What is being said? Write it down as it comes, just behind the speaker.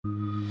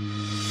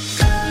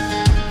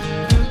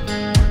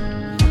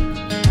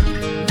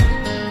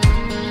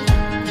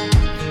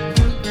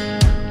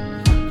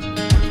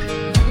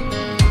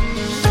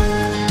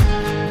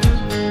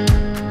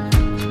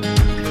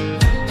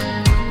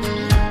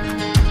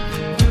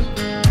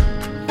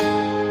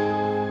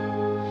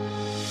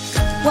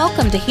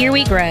Welcome to Here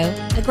We Grow,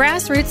 a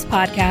grassroots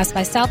podcast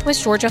by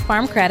Southwest Georgia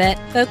Farm Credit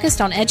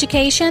focused on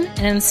education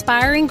and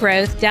inspiring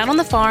growth down on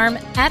the farm,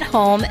 at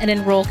home, and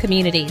in rural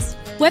communities.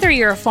 Whether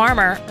you're a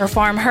farmer or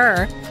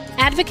farm-her,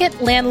 advocate,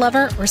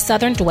 landlover, or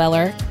southern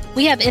dweller,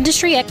 we have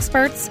industry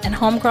experts and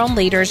homegrown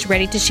leaders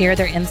ready to share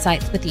their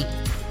insights with you.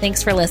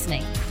 Thanks for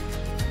listening.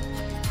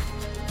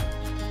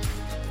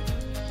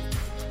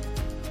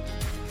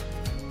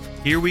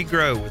 Here we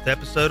grow with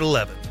episode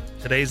 11.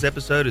 Today's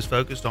episode is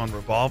focused on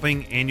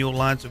revolving annual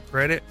lines of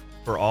credit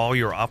for all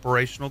your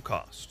operational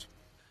costs.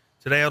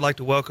 Today I'd like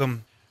to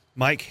welcome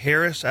Mike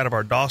Harris out of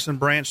our Dawson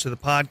branch to the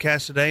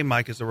podcast today.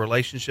 Mike is a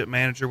relationship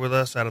manager with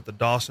us out of the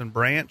Dawson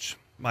branch.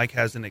 Mike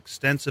has an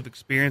extensive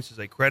experience as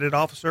a credit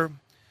officer,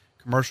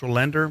 commercial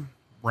lender,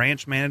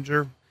 branch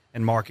manager,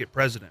 and market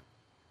president.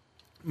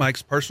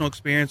 Mike's personal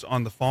experience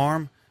on the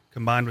farm,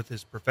 combined with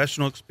his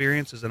professional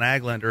experience as an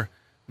ag lender,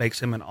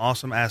 makes him an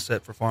awesome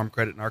asset for Farm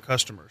Credit and our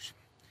customers.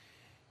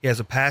 He has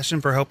a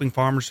passion for helping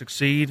farmers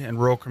succeed and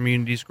rural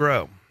communities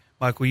grow.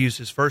 Mike will use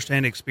his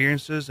firsthand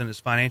experiences and his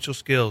financial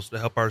skills to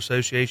help our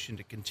association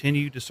to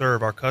continue to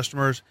serve our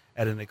customers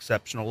at an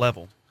exceptional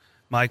level.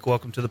 Mike,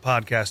 welcome to the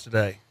podcast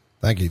today.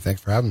 Thank you. Thanks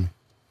for having me.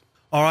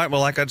 All right.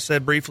 Well, like I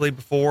said briefly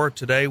before,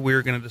 today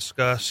we're going to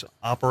discuss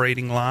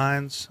operating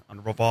lines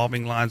on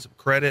revolving lines of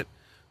credit,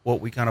 what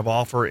we kind of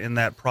offer in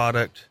that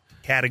product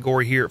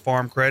category here at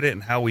Farm Credit,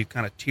 and how we've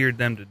kind of tiered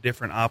them to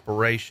different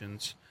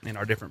operations in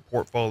our different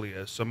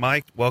portfolios. So,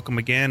 Mike, welcome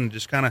again, and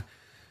just kind of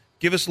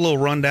give us a little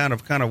rundown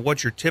of kind of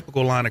what your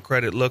typical line of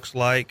credit looks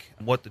like,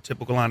 what the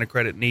typical line of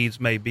credit needs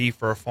may be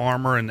for a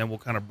farmer, and then we'll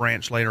kind of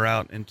branch later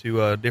out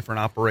into different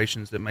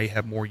operations that may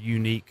have more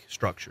unique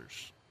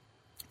structures.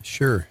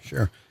 Sure.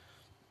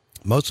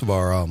 Most of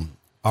our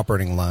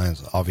operating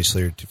lines,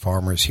 obviously, are to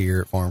farmers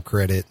here at Farm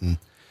Credit, and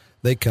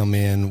they come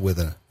in with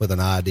an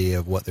idea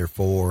of what they're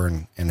for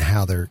and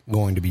how they're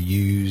going to be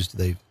used.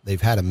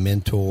 They've had a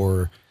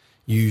mentor,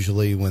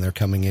 usually when they're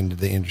coming into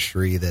the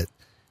industry, that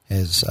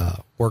has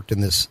worked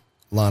in this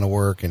line of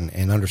work and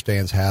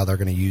understands how they're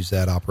going to use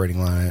that operating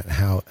line and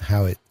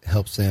how it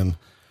helps them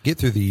get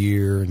through the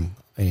year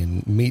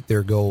and meet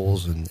their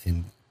goals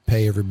and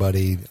pay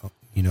everybody,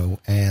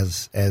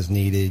 as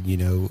needed.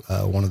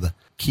 One of the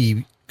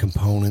key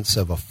components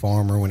of a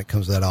farmer when it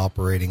comes to that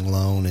operating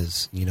loan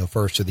is,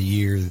 first of the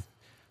year,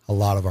 a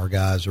lot of our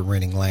guys are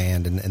renting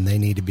land and they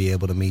need to be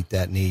able to meet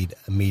that need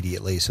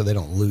immediately so they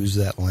don't lose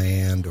that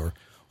land or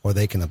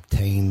they can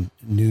obtain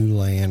new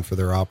land for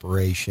their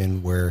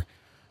operation, where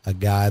a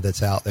guy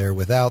that's out there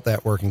without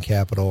that working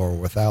capital or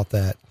without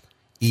that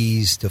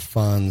ease to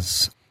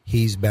funds,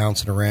 he's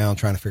bouncing around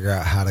trying to figure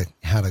out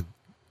how to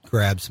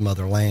grab some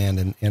other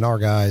land. And our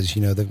guys,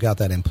 they've got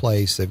that in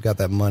place. They've got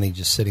that money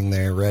just sitting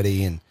there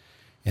ready, and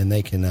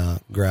they can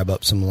grab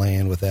up some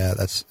land with that.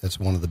 That's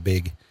one of the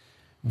big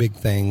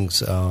things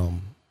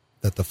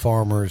that the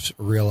farmers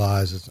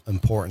realize is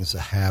important, is to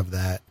have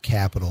that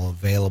capital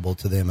available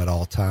to them at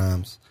all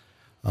times.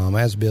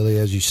 As Billy,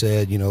 as you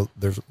said,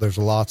 there's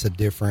lots of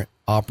different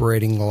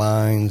operating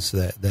lines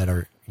that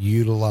are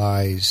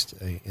utilized,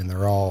 and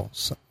they're all,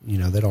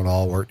 they don't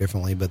all work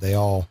differently, but they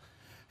all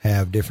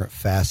have different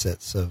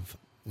facets of,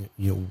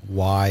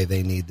 why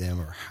they need them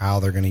or how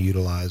they're going to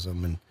utilize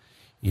them.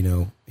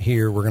 And,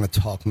 here we're going to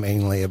talk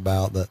mainly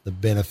about the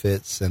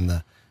benefits and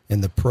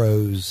the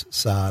pros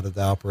side of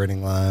the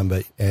operating line.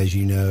 But as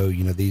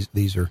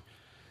these are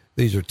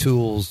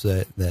tools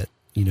that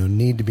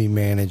need to be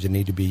managed and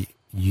need to be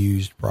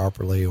used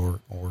properly, or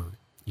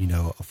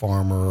a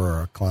farmer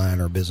or a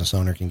client or a business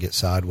owner can get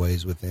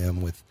sideways with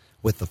them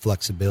with the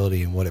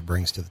flexibility and what it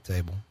brings to the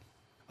table.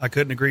 I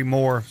couldn't agree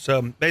more.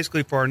 So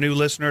basically, for our new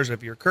listeners,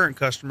 if you're a current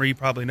customer, you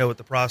probably know what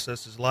the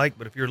process is like.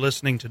 But if you're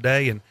listening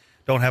today and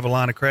don't have a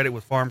line of credit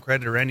with Farm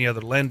Credit or any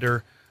other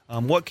lender,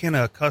 what can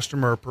a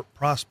customer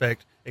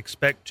prospect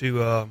expect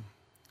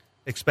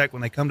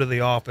when they come to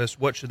the office?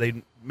 What should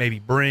they maybe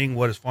bring?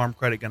 What is Farm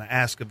Credit going to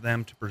ask of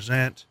them to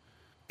present?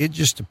 It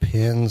just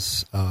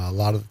depends a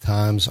lot of the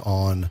times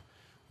on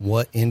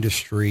what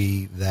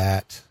industry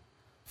that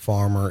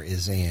farmer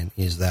is in.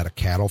 Is that a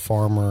cattle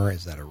farmer?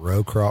 Is that a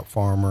row crop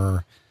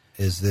farmer?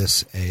 Is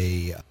this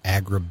a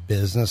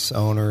agribusiness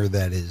owner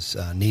that is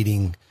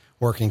needing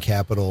working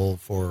capital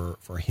for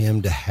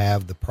him to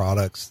have the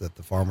products that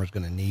the farmer's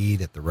going to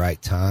need at the right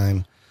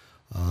time?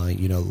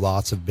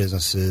 Lots of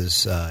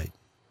businesses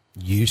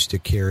used to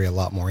carry a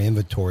lot more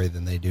inventory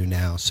than they do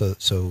now. So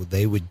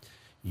they would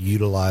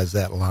utilize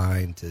that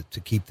line to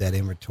keep that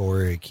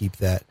inventory, keep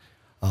that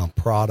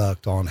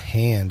product on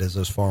hand as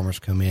those farmers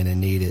come in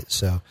and need it.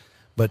 So,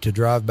 but to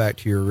drive back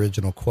to your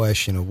original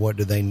question of what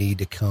do they need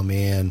to come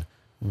in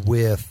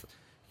with,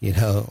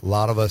 a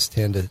lot of us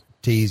tend to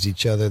tease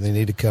each other. They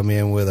need to come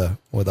in with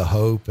a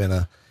hope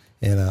and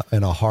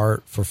a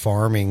heart for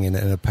farming and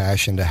a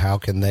passion to how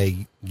can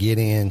they get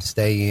in,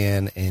 stay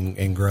in,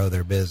 and grow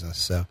their business.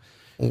 So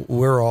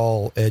we're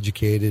all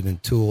educated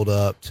and tooled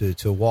up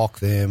to walk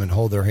them and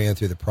hold their hand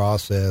through the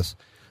process.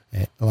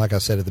 And like I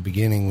said at the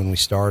beginning when we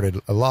started,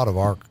 a lot of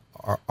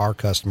our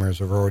customers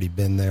have already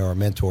been there or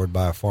mentored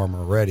by a farmer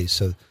already.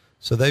 So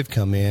So they've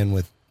come in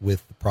with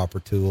the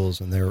proper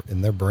tools, and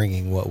they're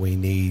bringing what we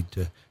need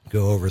to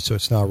go over. So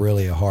it's not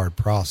really a hard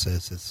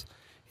process.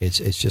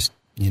 It's just,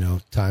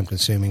 time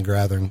consuming,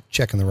 gathering,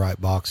 checking the right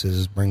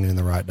boxes, bringing in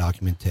the right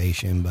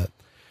documentation. But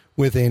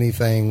with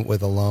anything,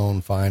 with a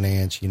loan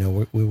finance,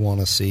 we want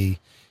to see,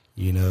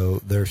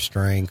 their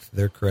strength,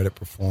 their credit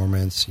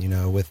performance.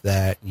 With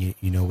that,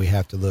 we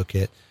have to look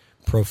at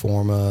pro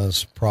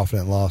formas, profit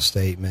and loss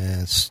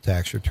statements,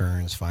 tax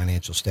returns,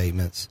 financial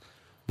statements.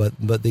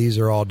 But these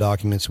are all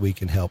documents we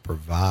can help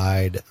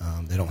provide.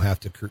 They don't have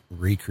to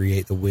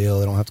recreate the wheel.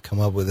 They don't have to come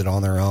up with it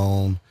on their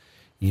own.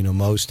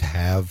 Most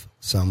have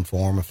some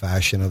form or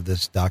fashion of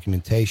this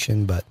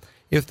documentation, but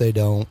if they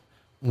don't,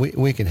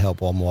 we can help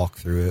them walk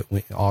through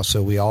it.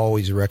 We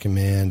always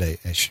recommend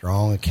a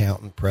strong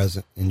accountant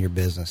present in your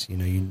business.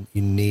 You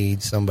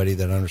need somebody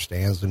that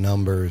understands the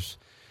numbers,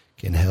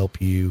 can help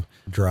you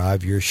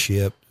drive your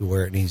ship to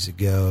where it needs to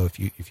go.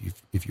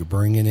 If you're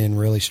bringing in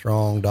really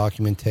strong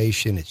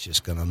documentation, it's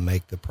just going to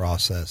make the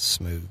process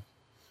smooth.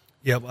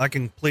 Yeah, I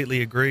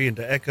completely agree. And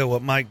to echo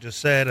what Mike just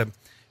said, if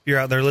you're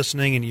out there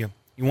listening and you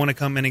want to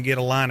come in and get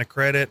a line of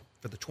credit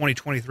for the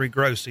 2023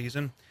 growth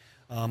season,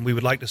 we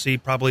would like to see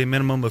probably a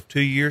minimum of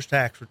 2 years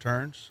tax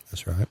returns.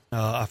 That's right.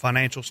 A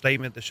financial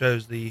statement that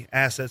shows the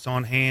assets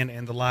on hand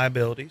and the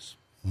liabilities.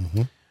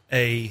 Mm-hmm.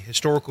 A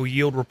historical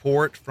yield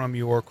report from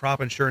your crop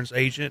insurance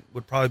agent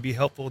would probably be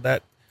helpful.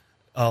 That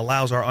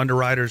allows our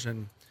underwriters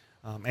and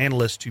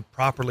analysts to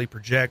properly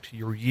project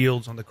your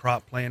yields on the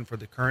crop plan for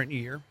the current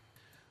year.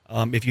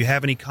 If you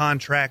have any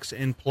contracts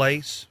in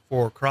place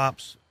for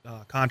crops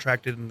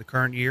contracted in the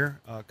current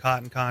year,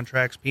 cotton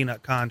contracts,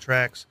 peanut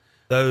contracts,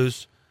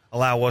 those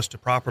allow us to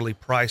properly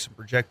price and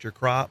project your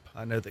crop.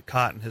 I know that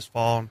cotton has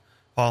fallen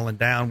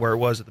down where it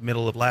was at the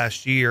middle of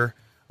last year.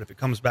 But if it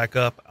comes back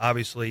up,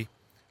 obviously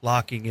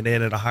locking it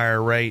in at a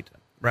higher rate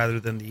rather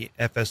than the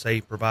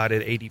FSA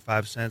provided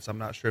 85 cents. I'm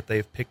not sure if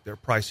they've picked their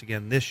price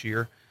again this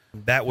year.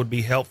 That would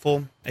be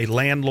helpful. A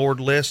landlord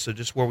list, so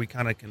just where we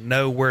kind of can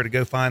know where to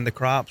go find the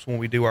crops when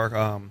we do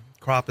our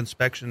crop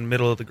inspection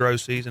middle of the grow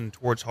season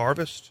towards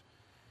harvest.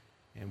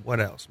 And what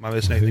else? Am I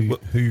missing anything?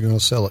 Who you're going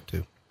to sell it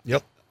to.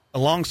 Yep.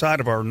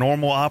 Alongside of our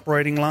normal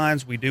operating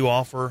lines, we do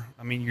offer,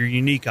 your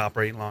unique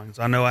operating lines.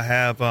 I know I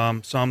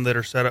have some that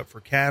are set up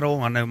for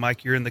cattle. I know,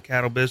 Mike, you're in the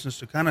cattle business,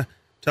 so kind of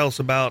tell us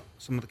about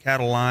some of the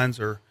cattle lines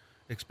or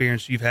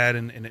experience you've had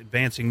in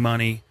advancing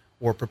money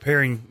or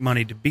preparing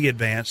money to be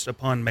advanced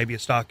upon maybe a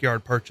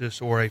stockyard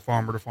purchase or a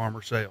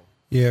farmer-to-farmer sale.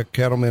 Yeah,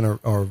 cattlemen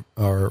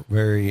are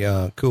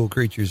very cool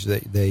creatures.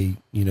 They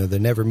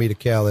never meet a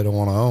cow they don't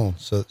want to own.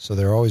 So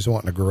they're always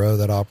wanting to grow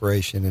that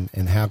operation,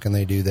 and how can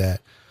they do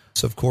that?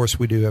 So, of course,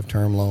 we do have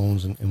term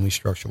loans, and we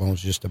structure loans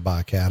just to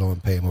buy cattle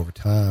and pay them over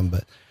time.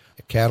 But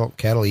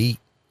cattle eat,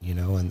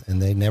 and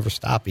they never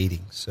stop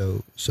eating.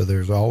 So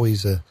there's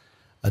always a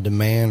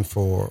demand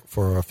for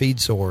a feed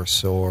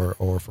source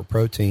or for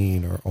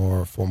protein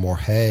or for more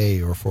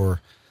hay or for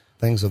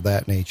things of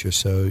that nature.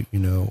 So,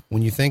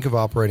 when you think of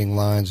operating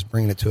lines,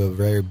 bringing it to a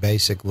very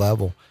basic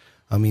level,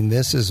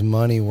 this is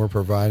money we're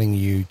providing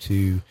you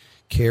to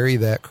carry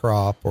that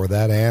crop or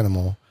that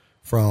animal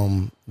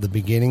from the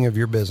beginning of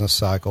your business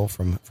cycle,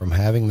 from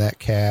having that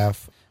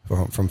calf,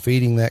 from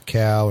feeding that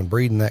cow and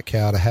breeding that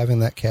cow to having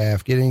that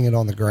calf, getting it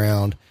on the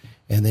ground,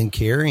 and then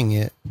carrying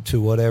it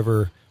to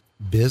whatever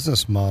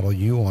business model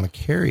you want to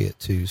carry it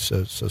to.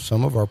 So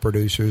some of our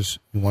producers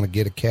want to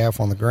get a calf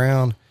on the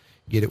ground,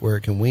 get it where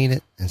it can wean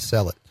it, and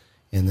sell it.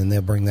 And then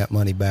they'll bring that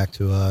money back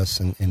to us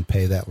and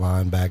pay that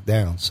line back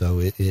down. So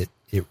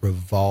it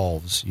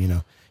revolves,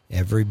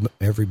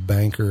 Every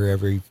banker,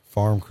 every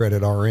Farm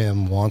Credit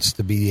RM wants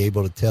to be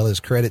able to tell his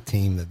credit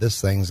team that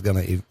this thing's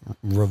going to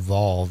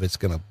revolve. It's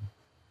going to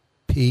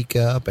peak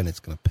up and it's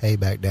going to pay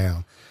back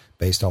down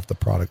based off the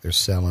product they're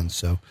selling.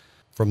 So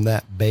from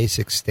that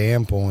basic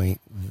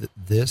standpoint,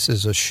 this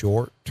is a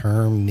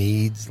short-term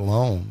needs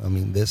loan.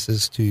 This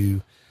is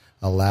to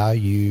allow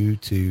you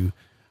to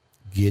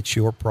get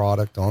your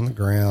product on the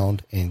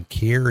ground and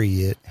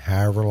carry it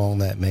however long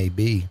that may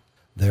be.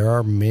 There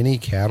are many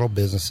cattle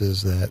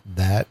businesses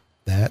that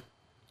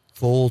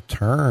full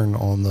turn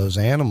on those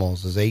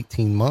animals is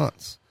 18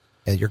 months.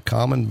 And your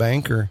common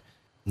banker,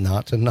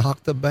 not to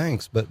knock the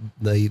banks, but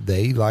they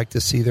like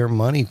to see their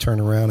money turn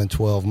around in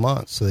 12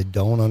 months. So they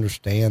don't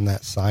understand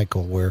that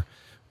cycle where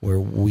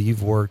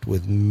we've worked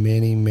with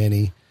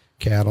many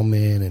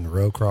cattlemen and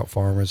row crop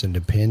farmers, and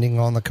depending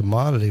on the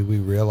commodity, we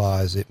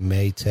realize it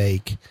may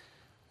take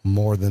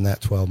more than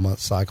that 12-month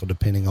cycle,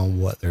 depending on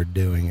what they're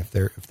doing. If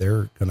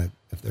they're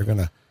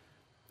gonna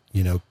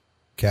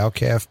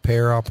cow-calf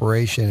pair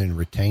operation and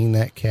retain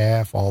that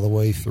calf all the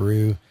way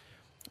through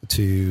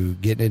to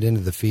getting it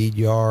into the feed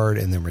yard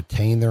and then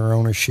retain their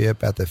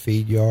ownership at the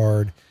feed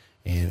yard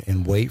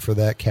and wait for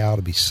that cow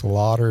to be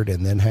slaughtered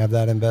and then have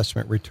that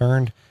investment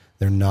returned,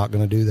 they're not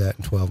going to do that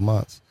in 12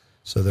 months.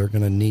 So they're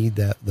going to need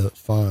those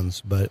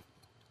funds. But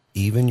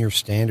even your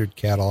standard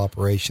cattle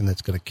operation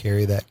that's going to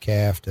carry that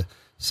calf to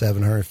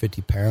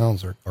 750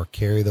 pounds or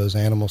carry those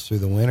animals through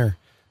the winter,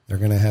 they're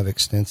going to have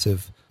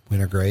extensive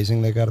winter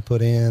grazing they got to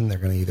put in. They're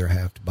going to either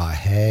have to buy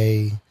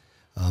hay.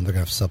 They're going to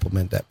have to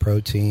supplement that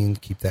protein,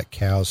 keep that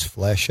cow's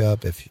flesh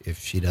up. If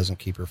she doesn't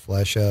keep her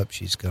flesh up,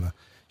 she's gonna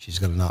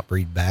not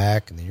breed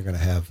back, and then you're going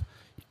to have.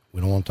 We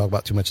don't want to talk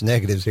about too much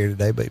negatives here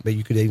today, but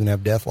you could even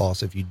have death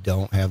loss if you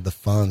don't have the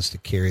funds to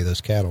carry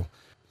those cattle.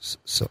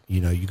 So,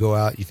 you go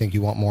out, you think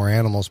you want more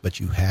animals, but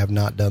you have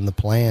not done the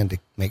plan to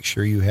make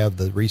sure you have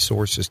the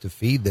resources to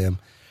feed them.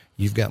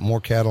 You've got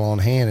more cattle on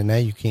hand, and now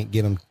you can't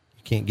get them.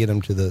 You can't get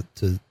them to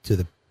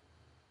the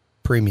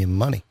premium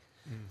money.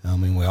 I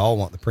mean, we all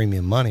want the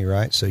premium money,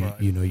 right? So,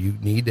 right. You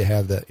need to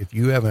have that. If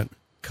you haven't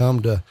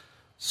come to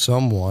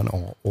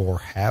someone or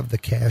have the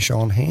cash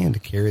on hand to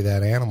carry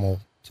that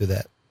animal to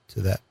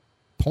that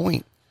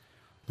point,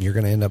 you're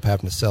going to end up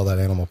having to sell that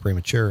animal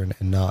premature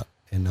and not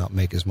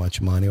make as much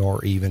money,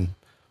 or even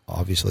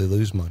obviously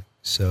lose money.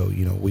 So,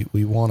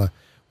 we want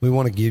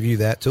to give you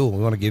that tool.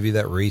 We want to give you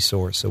that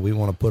resource. So we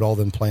want to put all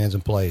them plans in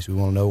place. We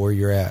want to know where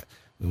you're at.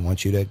 We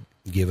want you to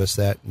give us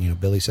that.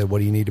 Billy said, what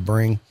do you need to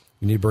bring?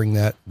 You need to bring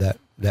that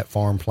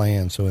farm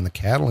plan. So in the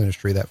cattle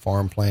industry, that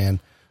farm plan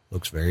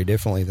looks very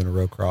differently than a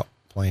row crop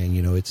plan.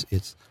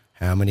 It's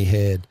how many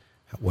head,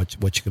 what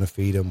you're going to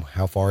feed them,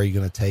 how far are you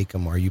going to take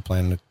them? Are you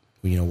planning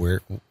to,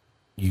 where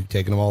you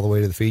taking them all the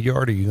way to the feed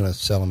yard, or are you going to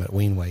sell them at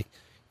wean weight?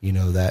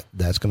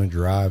 That's going to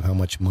drive how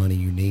much money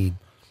you need,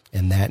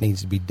 and that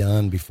needs to be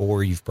done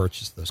before you've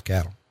purchased those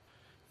cattle.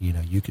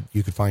 You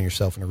could find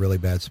yourself in a really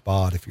bad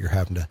spot if you're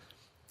having to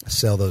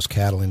sell those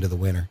cattle into the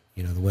winter.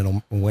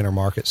 The winter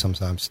market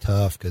sometimes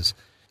tough because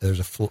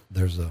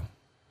there's a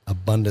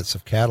abundance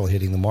of cattle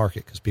hitting the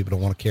market because people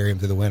don't want to carry them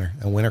through the winter.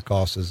 And winter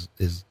cost is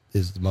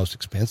the most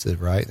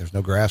expensive, right? There's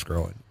no grass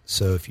growing.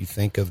 So if you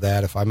think of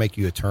that, if I make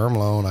you a term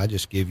loan, I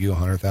just give you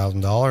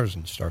 $100,000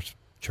 and starts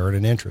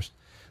churning interest.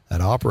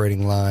 That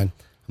operating line,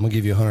 I'm going to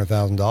give you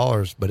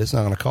 $100,000, but it's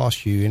not going to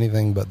cost you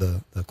anything but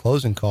the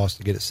closing cost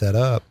to get it set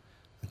up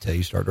until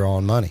you start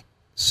drawing money.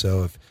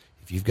 So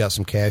if you've got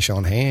some cash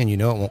on hand, it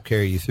won't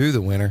carry you through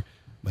the winter,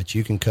 but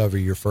you can cover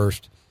your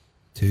first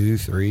 2,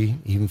 3,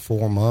 even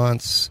 4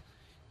 months.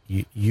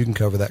 You can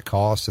cover that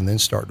cost and then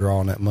start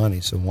drawing that money.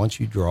 So once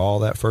you draw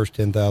that first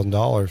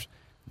 $10,000,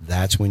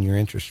 that's when your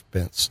interest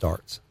expense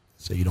starts.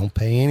 So you don't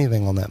pay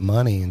anything on that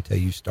money until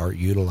you start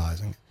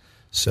utilizing it.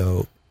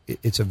 So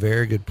it's a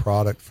very good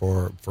product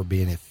for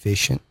being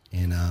efficient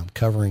and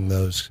covering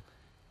that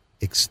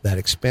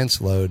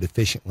expense load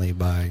efficiently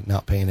by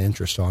not paying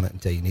interest on it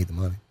until you need the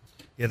money.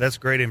 Yeah, that's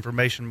great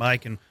information,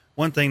 Mike. And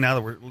one thing now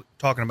that we're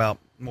talking about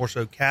more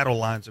so cattle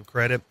lines of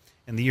credit,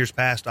 in the years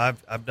past,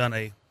 I've done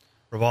a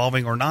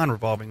revolving or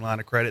non-revolving line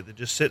of credit that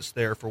just sits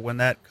there for when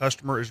that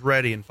customer is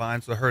ready and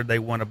finds the herd they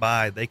want to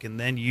buy, they can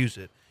then use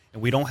it.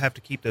 And we don't have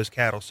to keep those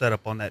cattle set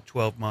up on that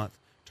 12-month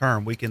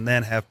term. We can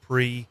then have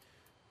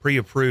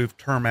pre-approved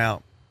term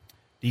out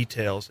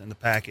details in the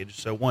package.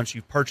 So once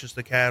you purchase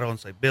the cattle and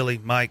say, Billy,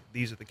 Mike,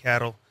 these are the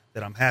cattle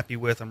that I'm happy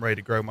with, I'm ready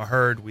to grow my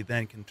herd, we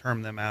then can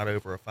term them out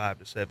over a 5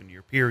 to 7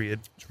 year period.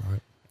 That's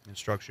right. And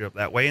structure up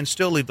that way and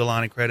still leave the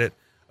line of credit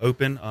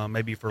open,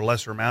 maybe for a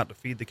lesser amount to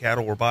feed the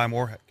cattle or buy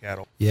more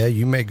cattle. Yeah,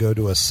 you may go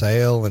to a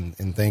sale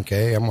and think,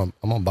 hey, I'm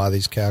gonna buy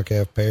these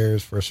cow-calf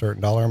pairs for a certain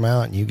dollar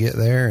amount, and you get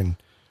there and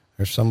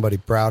there's somebody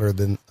prouder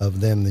of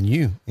them than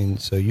you,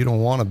 and so you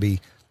don't want to be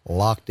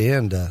locked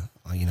into.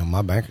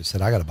 My banker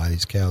said I got to buy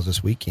these cows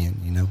this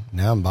weekend.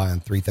 Now I'm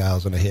buying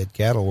 3,000 a head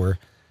cattle where,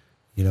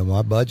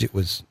 my budget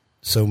was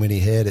so many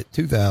head at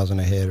 2,000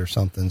 a head or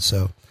something.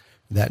 So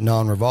that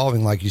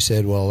non-revolving, like you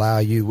said,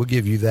 we'll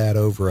give you that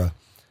over a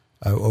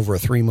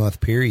 3-month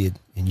period,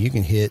 and you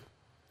can hit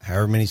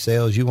however many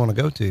sales you want to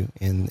go to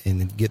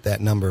and get that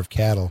number of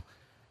cattle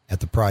at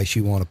the price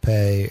you want to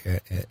pay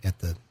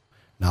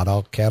not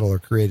all cattle are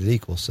created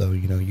equal. So,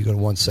 you go to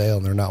one sale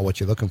and they're not what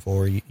you're looking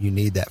for. You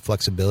need that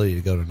flexibility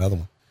to go to another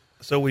one.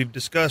 So we've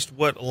discussed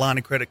what a line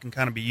of credit can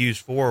kind of be used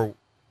for.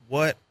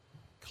 What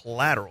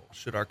collateral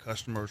should our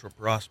customers or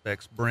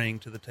prospects bring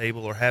to the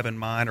table or have in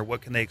mind, or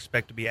what can they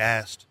expect to be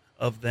asked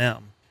of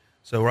them?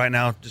 So right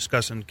now,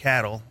 discussing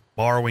cattle,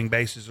 borrowing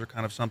bases are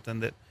kind of something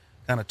that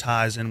kind of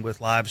ties in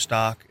with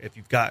livestock. If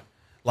you've got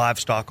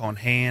livestock on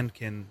hand,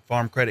 can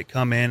Farm Credit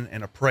come in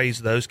and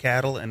appraise those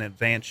cattle and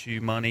advance you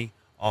money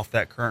off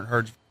that current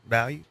herd's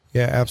value?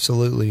 Yeah,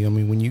 absolutely. I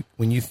mean,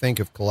 when you think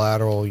of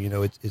collateral,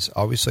 it's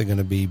obviously going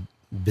to be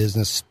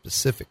business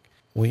specific.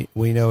 We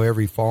know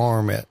every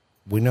farm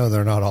we know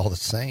they're not all the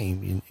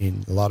same.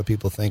 And a lot of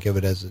people think of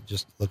it as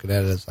just looking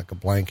at it as like a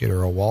blanket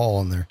or a wall,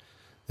 and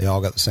they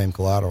all got the same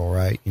collateral,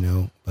 right?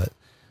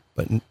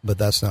 But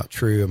that's not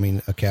true. I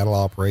mean, a cattle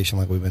operation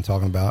like we've been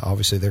talking about,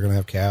 obviously they're going to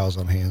have cows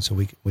on hand, so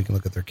we can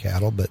look at their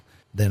cattle. But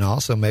then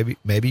also maybe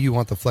you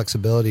want the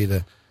flexibility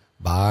to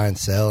buy and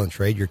sell and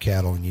trade your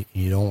cattle, and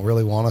you don't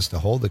really want us to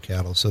hold the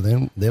cattle. So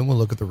then we'll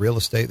look at the real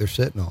estate they're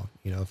sitting on.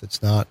 If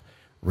it's not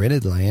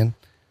rented land,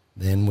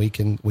 then we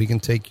can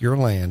take your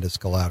land as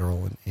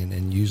collateral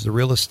and use the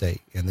real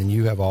estate, and then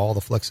you have all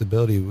the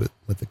flexibility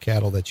with the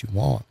cattle that you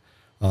want,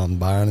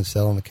 buying and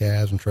selling the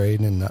calves and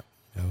trading, and not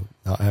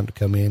having to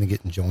come in and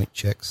getting joint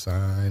checks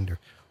signed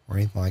or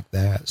anything like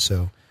that.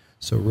 So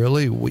So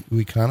really,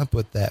 we kind of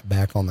put that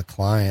back on the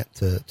client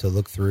to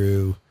look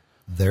through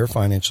their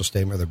financial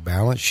statement or their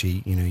balance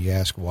sheet. You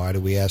ask, why do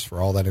we ask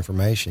for all that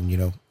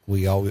information?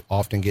 We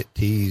often get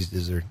teased,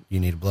 you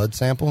need a blood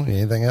sample?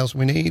 Anything else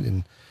we need?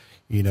 And,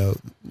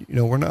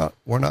 we're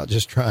not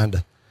just trying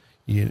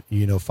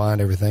to,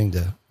 find everything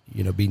to,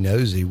 be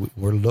nosy.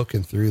 We're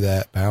looking through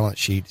that balance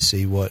sheet to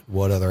see what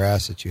other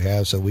assets you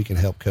have, so we can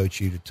help coach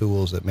you to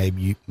tools that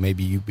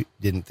maybe you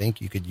didn't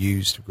think you could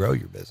use to grow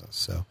your business.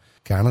 So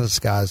kind of the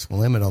sky's the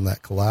limit on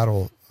that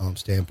collateral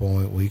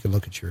standpoint. We can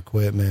look at your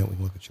equipment, we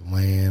can look at your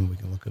land, we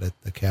can look at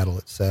the cattle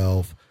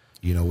itself.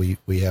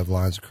 We have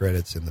lines of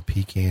credits in the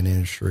pecan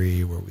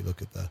industry where we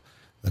look at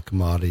the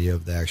commodity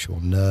of the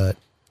actual nut.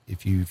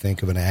 If you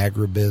think of an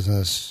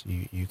agribusiness,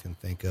 you can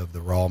think of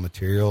the raw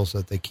materials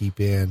that they keep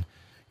in.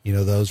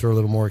 Those are a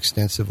little more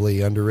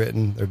extensively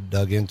underwritten. They're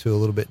dug into a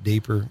little bit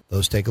deeper.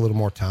 Those take a little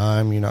more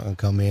time. You're not going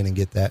to come in and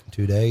get that in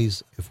 2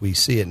 days. If we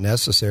see it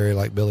necessary,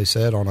 like Billy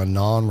said, on a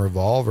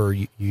non-revolver,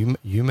 you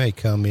may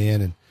come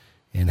in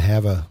and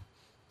have a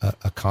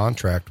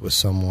contract with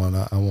someone.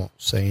 I won't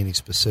say any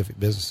specific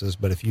businesses,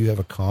 but if you have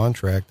a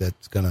contract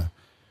that's going to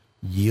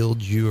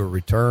yield you a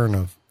return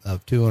of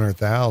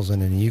 $200,000,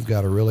 and you've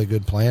got a really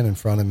good plan in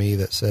front of me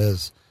that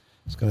says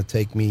it's going to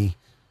take me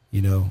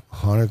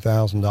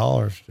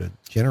 $100,000 to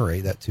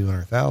generate that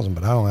 $200,000,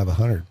 but I don't have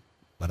 $100,000.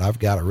 But I've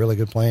got a really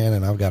good plan,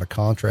 and I've got a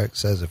contract that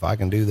says if I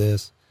can do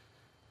this,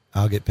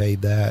 I'll get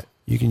paid that.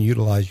 You can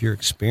utilize your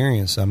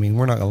experience. I mean,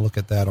 we're not going to look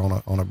at that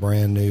on a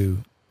brand new,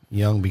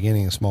 young,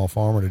 beginning small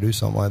farmer to do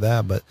something like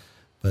that. But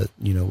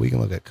we can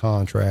look at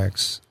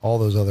contracts, all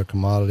those other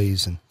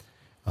commodities, and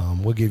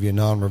we'll give you a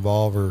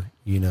non-revolver.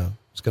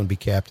 It's going to be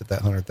capped at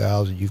that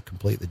 $100,000. You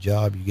complete the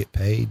job, you get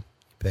paid.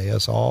 Pay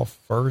us off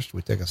first.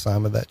 We take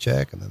assignment of that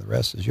check, and then the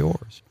rest is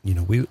yours.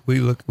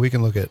 We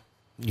can look at,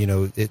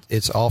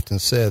 it's often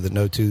said that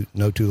no two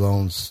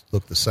loans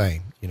look the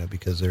same,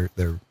 because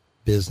they're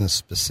business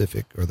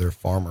specific or they're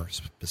farmer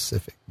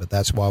specific. But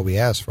that's why we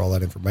ask for all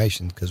that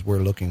information, because we're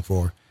looking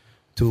for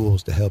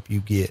tools to help you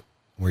get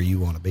where you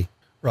want to be.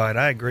 Right,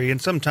 I agree.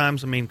 And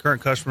sometimes,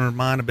 current customers of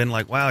mine have been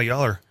like, wow,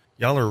 y'all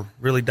are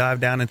really dive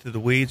down into the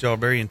weeds. Y'all are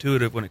very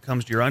intuitive when it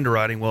comes to your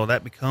underwriting. Well,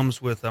 that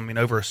becomes with,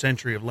 over a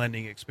century of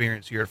lending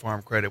experience here at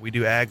Farm Credit. We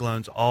do ag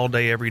loans all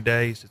day, every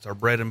day. It's our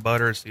bread and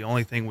butter. It's the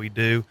only thing we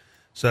do.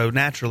 So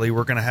naturally,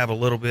 we're going to have a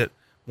little bit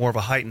more of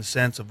a heightened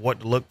sense of what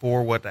to look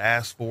for, what to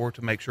ask for,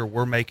 to make sure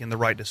we're making the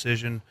right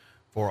decision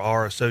for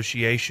our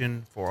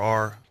association, for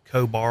our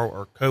co-borrower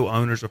or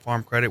co-owners of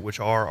Farm Credit, which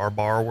are our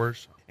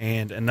borrowers.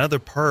 And another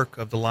perk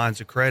of the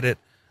lines of credit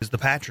is the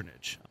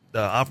patronage.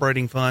 The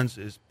operating funds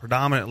is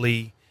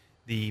predominantly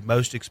the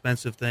most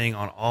expensive thing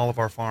on all of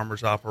our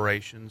farmers'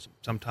 operations.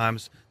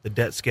 Sometimes the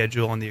debt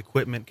schedule on the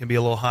equipment can be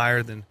a little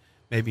higher than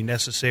maybe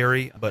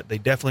necessary, but they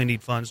definitely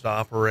need funds to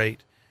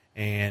operate.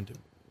 And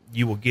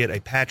you will get a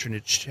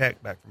patronage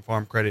check back from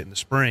Farm Credit in the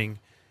spring,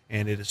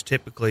 and it is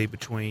typically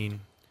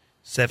between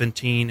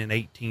 17 and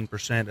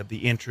 18% of the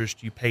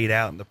interest you paid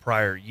out in the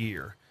prior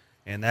year.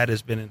 And that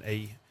has been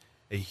a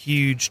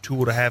huge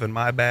tool to have in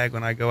my bag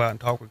when I go out and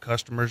talk with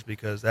customers,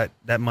 because that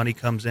money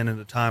comes in at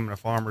a time in a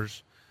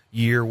farmer's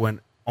year when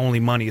only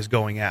money is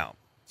going out.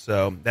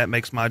 So that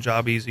makes my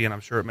job easy, and I'm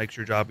sure it makes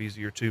your job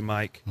easier too,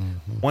 Mike.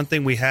 Mm-hmm. One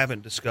thing we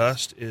haven't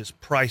discussed is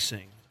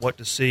pricing, what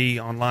to see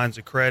on lines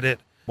of credit,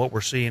 what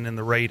we're seeing in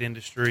the rate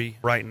industry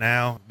right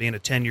now, being a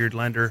tenured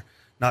lender,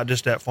 not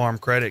just at Farm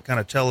Credit. Kind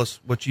of tell us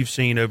what you've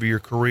seen over your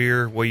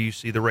career, where you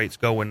see the rates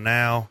going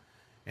now,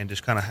 and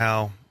just kind of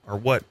how or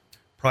what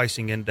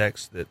pricing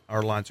index that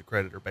our lines of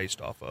credit are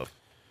based off of.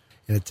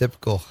 In a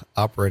typical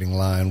operating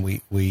line,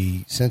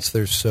 we since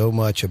there's so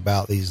much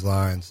about these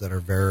lines that are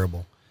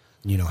variable,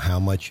 how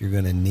much you're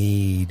going to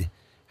need,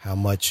 how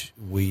much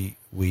we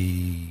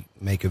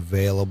make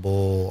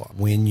available,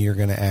 when you're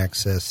going to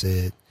access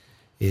it.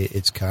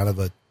 It's kind of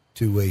a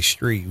two-way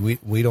street.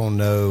 We don't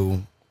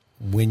know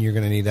when you're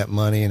going to need that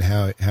money and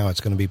how it's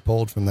going to be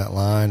pulled from that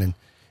line,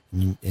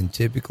 and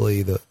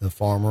typically the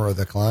farmer or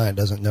the client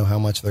doesn't know how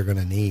much they're going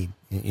to need.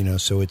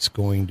 So it's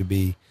going to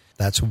be,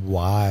 that's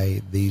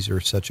why these are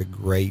such a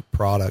great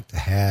product to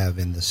have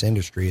in this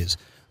industry, is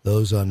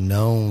those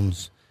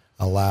unknowns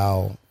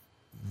allow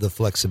the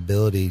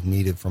flexibility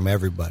needed from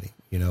everybody.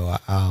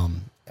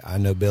 I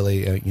know,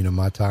 Billy,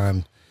 my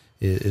time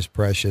is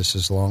precious,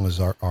 as long as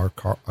our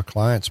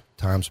clients'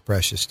 time's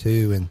precious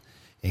too.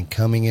 And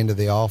coming into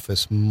the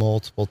office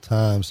multiple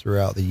times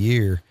throughout the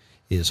year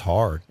is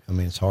hard.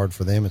 It's hard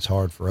for them. It's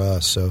hard for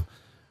us. So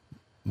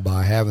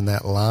by having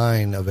that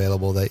line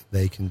available,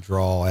 they can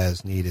draw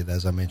as needed,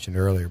 as I mentioned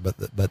earlier.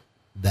 But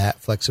that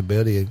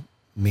flexibility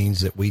means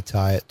that we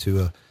tie it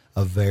to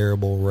a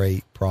variable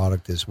rate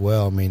product as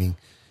well, meaning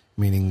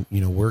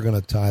we're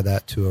going to tie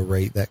that to a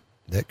rate that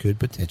could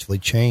potentially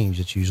change.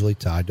 It's usually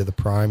tied to the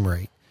prime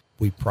rate.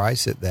 We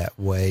price it that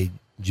way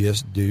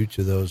just due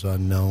to those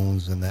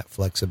unknowns and that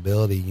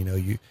flexibility.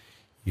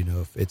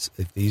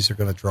 If these are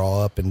going to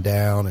draw up and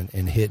down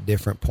and hit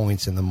different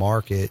points in the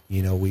market,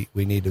 we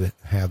need to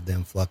have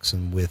them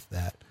fluxing with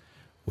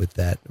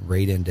that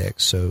rate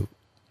index. So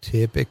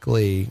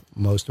typically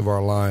most of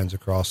our lines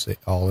across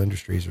all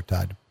industries are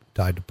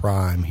tied to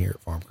Prime here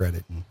at Farm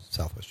Credit in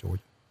Southwest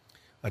Georgia.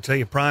 I tell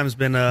you, Prime's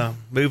been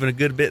moving a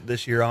good bit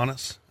this year on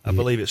us. I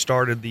believe it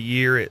started the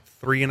year at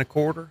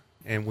 3.25,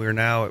 and we're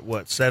now at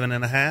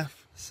 7.5.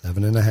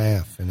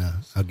 7.5, and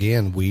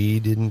again,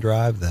 we didn't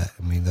drive that.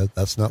 I mean,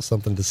 that's not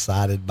something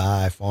decided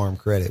by Farm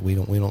Credit. We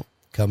don't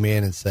come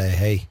in and say,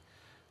 "Hey,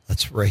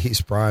 let's raise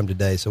Prime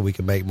today so we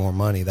can make more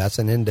money." That's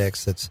an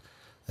index that's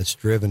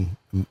driven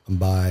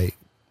by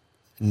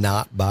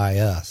not by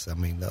us. I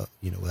mean,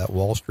 that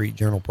Wall Street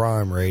Journal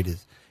Prime rate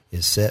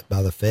is set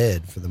by the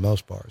Fed for the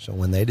most part. So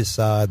when they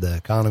decide the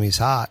economy's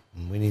hot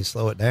and we need to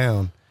slow it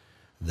down,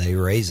 they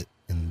raise it,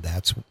 and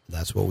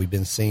that's what we've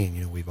been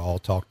seeing. We've all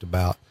talked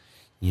about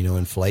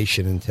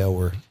inflation until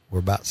we're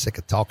about sick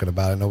of talking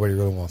about it. Nobody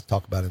really wants to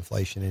talk about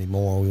inflation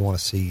anymore. We want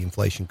to see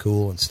inflation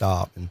cool and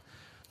stop. And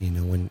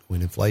when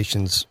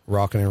inflation's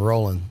rocking and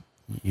rolling,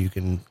 you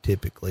can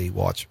typically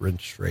watch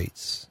interest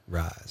rates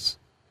rise.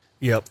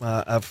 Yep,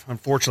 I've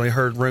unfortunately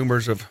heard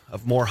rumors of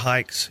more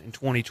hikes in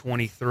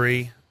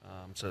 2023.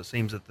 So it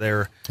seems that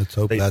let's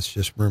hope that's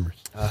just rumors.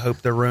 I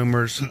hope they're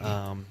rumors.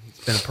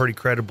 It's been a pretty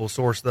credible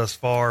source thus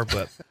far,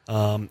 but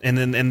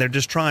and they're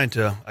just trying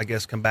to, I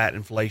guess, combat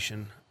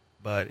inflation.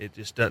 But it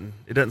just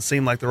doesn't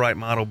seem like the right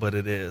model, but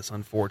it is,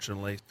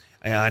 unfortunately.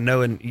 And I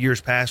know in years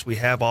past we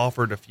have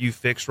offered a few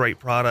fixed rate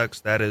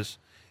products. That is,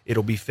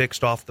 it'll be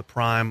fixed off the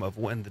prime of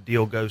when the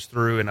deal goes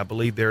through, and I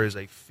believe there is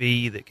a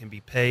fee that can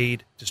be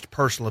paid. Just a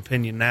personal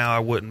opinion now, I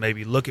wouldn't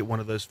maybe look at one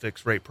of those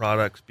fixed rate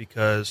products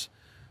because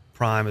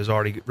prime has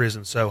already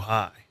risen so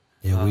high.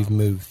 Yeah, we've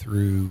moved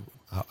through,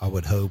 I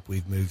would hope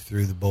we've moved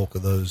through the bulk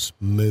of those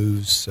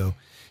moves, so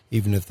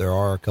even if there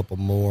are a couple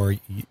more,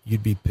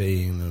 you'd be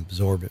paying an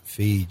absorbent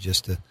fee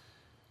just to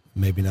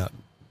maybe not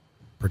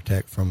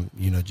protect from,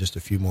 just a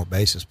few more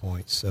basis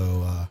points.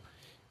 So,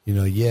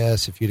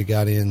 yes, if you'd have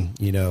got in,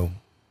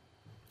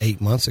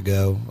 8 months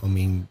ago, I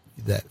mean,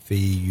 that fee,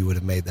 you would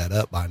have made that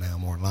up by now,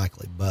 more than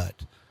likely. But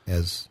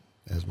as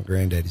my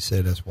granddaddy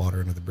said, that's water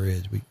under the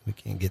bridge. We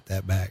can't get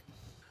that back.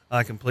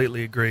 I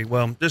completely agree.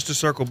 Well, just to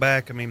circle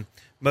back, I mean,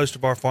 most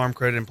of our Farm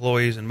Credit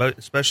employees, and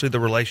especially the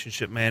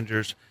relationship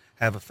managers,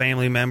 have a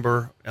family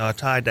member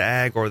tied to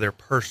ag, or they're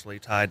personally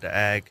tied to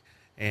ag.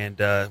 And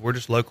we're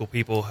just local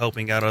people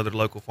helping out other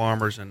local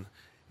farmers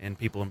and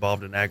people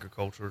involved in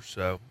agriculture.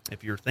 So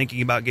if you're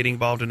thinking about getting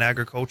involved in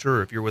agriculture,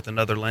 or if you're with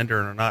another lender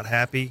and are not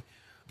happy,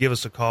 give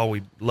us a call.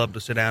 We'd love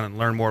to sit down and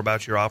learn more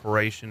about your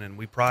operation. And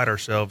we pride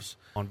ourselves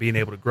on being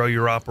able to grow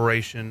your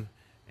operation.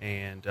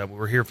 And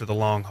we're here for the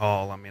long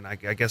haul. I mean, I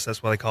guess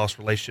that's why they call us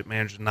relationship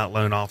managers, not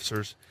loan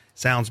officers.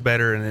 Sounds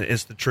better, and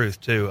it's the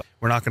truth, too.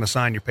 We're not going to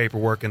sign your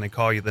paperwork and then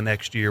call you the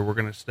next year. We're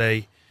going to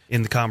stay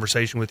in the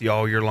conversation with you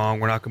all year long.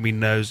 We're not going to be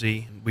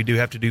nosy. We do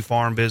have to do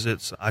farm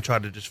visits. I try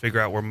to just figure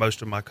out where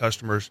most of my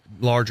customers'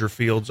 larger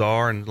fields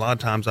are, and a lot of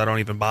times I don't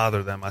even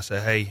bother them. I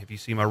say, hey, if you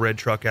see my red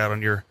truck out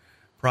on your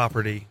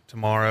property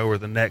tomorrow or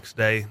the next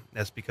day,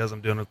 that's because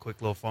I'm doing a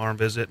quick little farm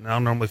visit. And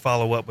I'll normally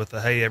follow up with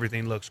hey,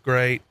 everything looks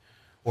great.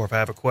 Or if I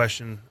have a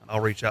question, I'll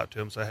reach out to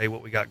them and say, hey,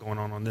 what we got going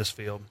on this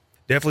field.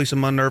 Definitely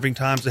some unnerving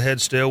times ahead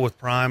still, with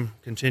prime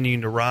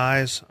continuing to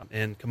rise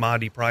and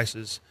commodity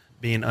prices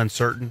being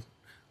uncertain.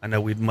 I know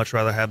we'd much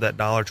rather have that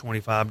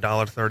 $1.25,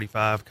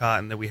 $1.35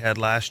 cotton that we had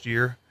last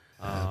year.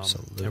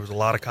 Absolutely. There was a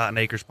lot of cotton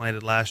acres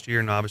planted last year,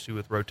 and obviously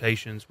with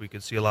rotations, we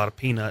could see a lot of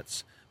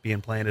peanuts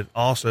being planted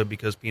also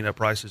because peanut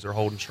prices are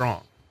holding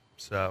strong.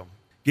 So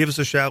give us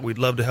a shout. We'd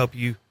love to help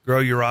you grow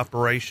your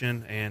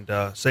operation and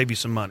save you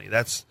some money.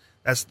 That's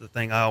the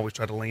thing I always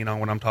try to lean on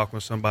when I'm talking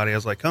with somebody. I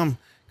was like, come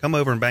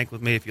over and bank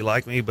with me if you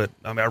like me, but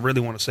I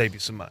really want to save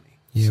you some money.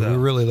 Yeah, so we're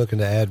really looking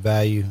to add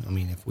value. I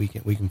mean, if we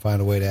can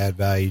find a way to add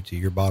value to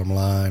your bottom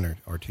line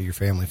or to your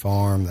family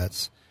farm,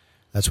 that's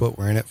what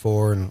we're in it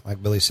for. And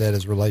like Billy said,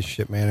 as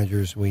relationship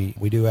managers, we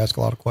do ask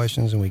a lot of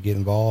questions and we get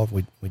involved.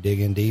 We dig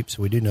in deep,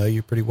 so we do know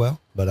you pretty well.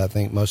 But I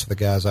think most of the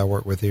guys I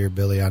work with here,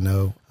 Billy, I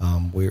know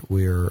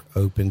we're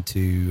open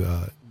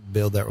to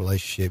build that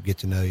relationship, get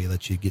to know you,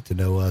 let you get to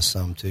know us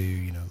some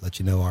too, let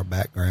you know our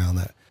background.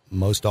 That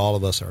most all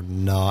of us are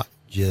not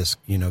just,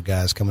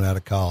 guys coming out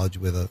of college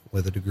with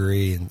a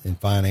degree in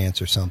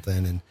finance or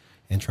something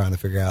and trying to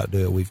figure out how to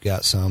do it. We've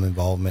got some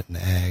involvement in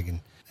ag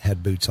and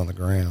had boots on the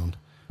ground.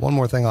 One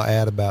more thing I'll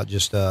add about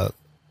just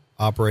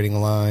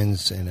operating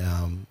lines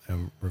and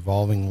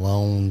revolving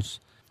loans.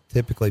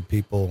 Typically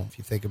people, if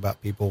you think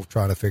about people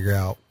trying to figure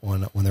out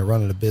when they're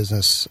running a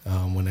business,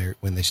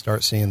 when they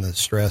start seeing the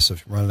stress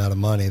of running out of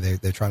money,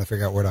 they're trying to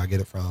figure out where do I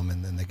get it from,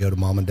 and then they go to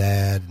mom and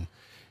dad, and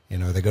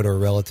or they go to a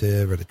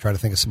relative, or they try to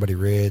think of somebody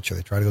rich, or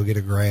they try to go get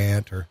a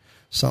grant or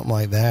something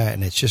like that,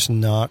 and it's just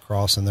not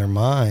crossing their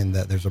mind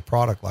that there's a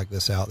product like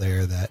this out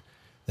there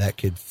that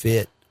could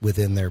fit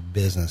within their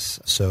business.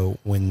 So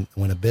when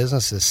a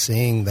business is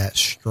seeing that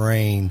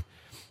strain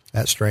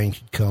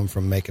could come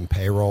from making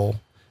payroll.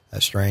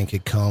 That strain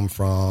could come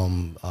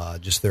from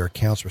just their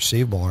accounts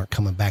receivable aren't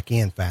coming back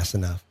in fast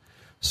enough.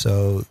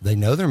 So they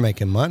know they're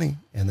making money,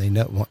 and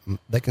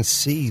they can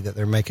see that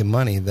they're making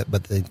money,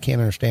 but they can't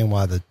understand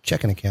why the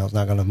checking account's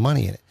not going to have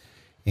money in it.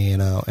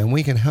 And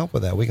we can help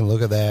with that. We can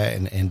look at that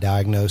and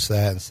diagnose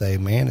that and say,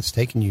 man, it's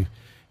taking you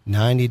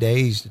 90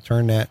 days to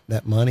turn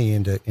that money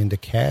into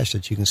cash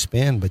that you can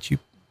spend, but you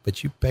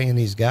paying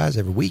these guys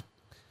every week.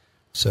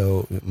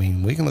 So, I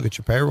mean, we can look at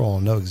your payroll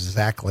and know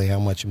exactly how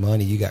much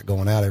money you got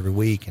going out every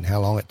week and how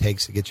long it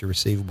takes to get your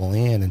receivable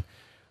in. And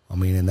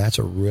and that's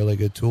a really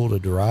good tool to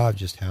derive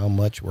just how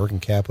much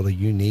working capital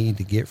you need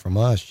to get from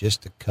us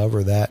just to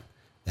cover that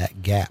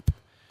gap.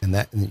 And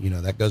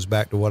that goes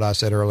back to what I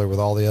said earlier with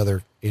all the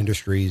other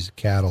industries,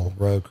 cattle,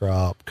 row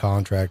crop,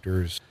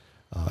 contractors,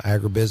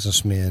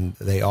 agribusinessmen.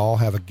 They all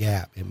have a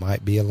gap. It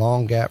might be a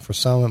long gap for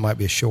some, it might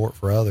be a short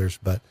for others,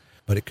 but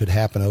it could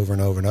happen over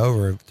and over and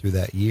over through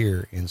that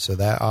year. And so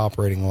that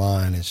operating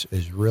line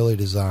is really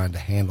designed to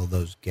handle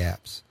those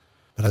gaps.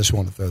 But I just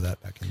want to throw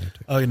that back in there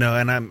too. Oh,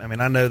 and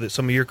I know that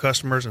some of your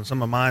customers and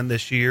some of mine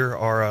this year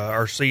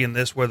are seeing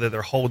this, whether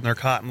they're holding their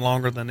cotton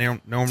longer than they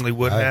normally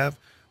would have,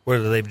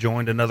 whether they've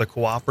joined another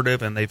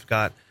cooperative and they've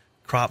got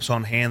crops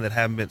on hand that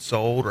haven't been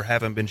sold or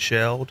haven't been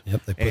shelled.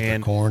 Yep, they put their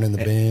corn in the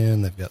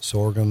bin. They've got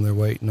sorghum they're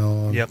waiting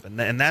on. Yep,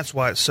 and that's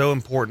why it's so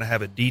important to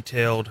have a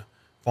detailed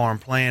farm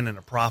plan and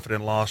a profit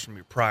and loss from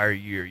your prior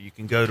year. You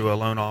can go to a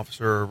loan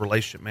officer or a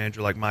relationship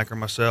manager like Mike or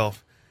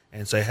myself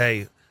and say,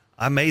 hey,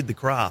 I made the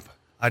crop,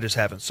 I just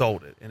haven't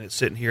sold it, and it's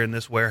sitting here in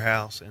this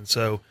warehouse. And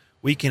so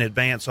we can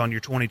advance on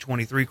your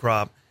 2023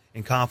 crop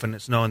in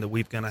confidence knowing that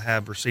we're going to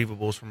have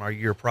receivables from our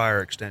year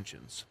prior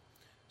extensions.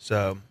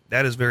 So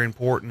that is very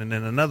important. And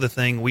then another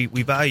thing, we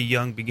value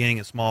young, beginning,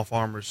 and small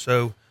farmers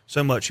so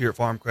much here at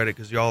Farm Credit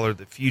because y'all are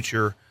the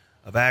future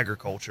of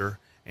agriculture,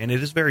 and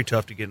it is very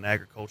tough to get in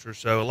agriculture.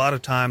 So a lot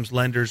of times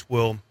lenders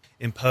will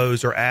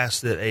impose or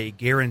ask that a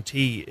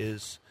guarantee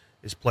is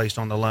placed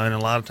on the loan. And a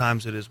lot of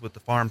times it is with the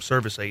Farm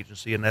Service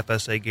Agency, an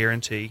FSA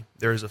guarantee.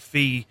 There is a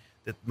fee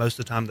that most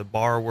of the time the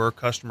borrower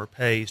customer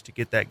pays to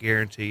get that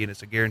guarantee, and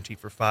it's a guarantee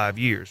for 5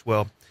 years.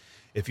 Well,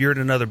 if you're at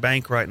another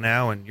bank right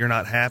now and you're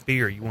not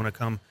happy or you want to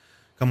come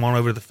on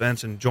over the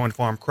fence and join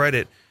Farm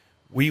Credit,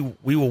 we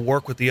will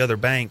work with the other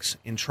banks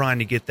in trying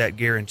to get that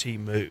guarantee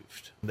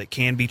moved. That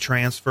can be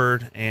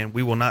transferred, and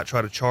we will not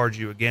try to charge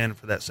you again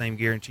for that same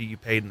guarantee you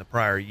paid in the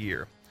prior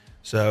year.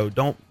 So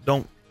don't.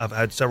 I've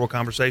had several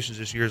conversations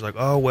this year. It's like,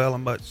 oh, well,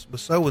 I'm with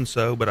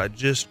so-and-so, but I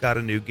just got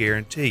a new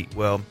guarantee.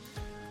 Well,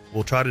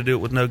 we'll try to do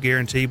it with no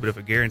guarantee, but if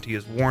a guarantee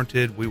is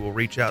warranted, we will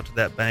reach out to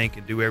that bank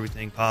and do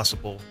everything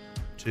possible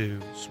to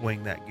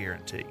swing that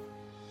guarantee.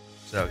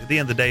 So at the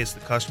end of the day, it's the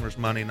customer's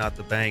money, not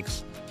the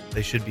bank's.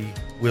 They should be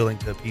willing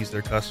to appease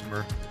their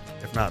customer.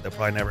 If not, they'll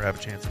probably never have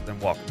a chance of them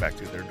walking back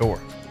through their door.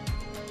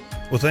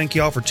 Well, thank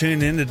you all for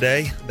tuning in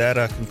today.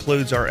 That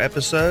concludes our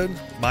episode.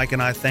 Mike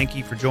and I thank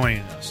you for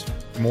joining us.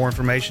 For more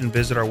information,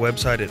 visit our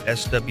website at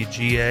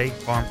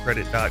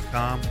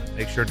swgafarmcredit.com.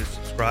 Make sure to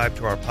subscribe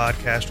to our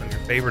podcast on your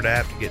favorite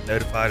app to get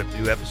notified of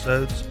new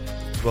episodes,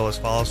 as well as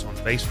follow us on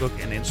Facebook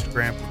and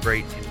Instagram for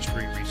great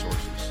industry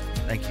resources.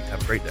 Thank you.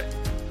 Have a great day.